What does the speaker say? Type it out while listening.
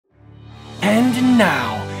And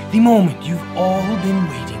now, the moment you've all been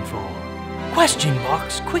waiting for. Question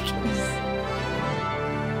box quickies.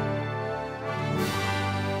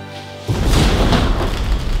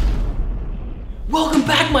 Welcome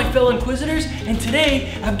back, my fellow Inquisitors, and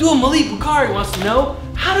today Abdul Malik Bukhari wants to know,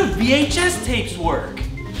 how do VHS tapes work?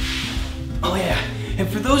 Oh yeah, and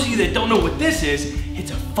for those of you that don't know what this is, it's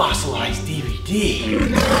a fossilized DVD.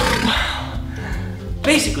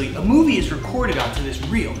 Basically, a movie is recorded onto this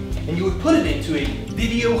reel, and you would put it into a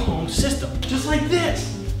video home system, just like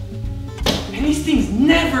this. And these things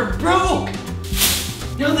never broke.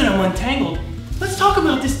 Now that I'm untangled, let's talk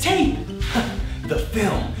about this tape. The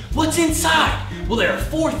film. What's inside? Well, there are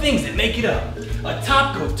 4 things that make it up. A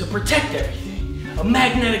top coat to protect everything. A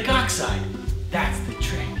magnetic oxide. That's the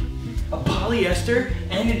trick. A polyester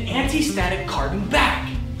and an anti-static carbon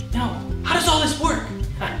back. Now, how does all this work?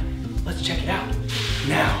 Let's check it out.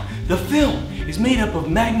 Now, the film is made up of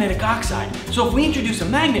magnetic oxide. So if we introduce a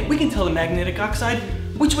magnet, we can tell the magnetic oxide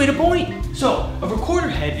which way to point. So, a recorder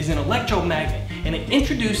head is an electromagnet, and it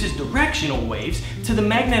introduces directional waves to the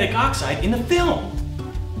magnetic oxide in the film.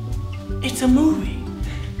 It's a movie.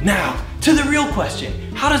 Now, to the real question,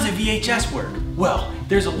 how does a VHS work? Well,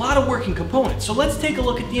 there's a lot of working components, so let's take a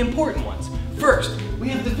look at the important ones. First, we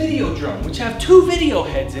have the video drum, which have 2 video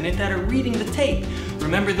heads in it that are reading the tape.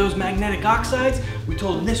 Remember those magnetic oxides? We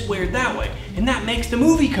told them this way or that way, and that makes the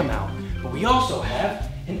movie come out. But we also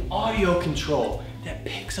have an audio control that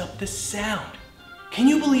picks up the sound. Can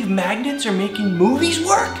you believe magnets are making movies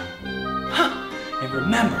work? Huh. And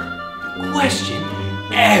remember, question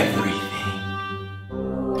everything.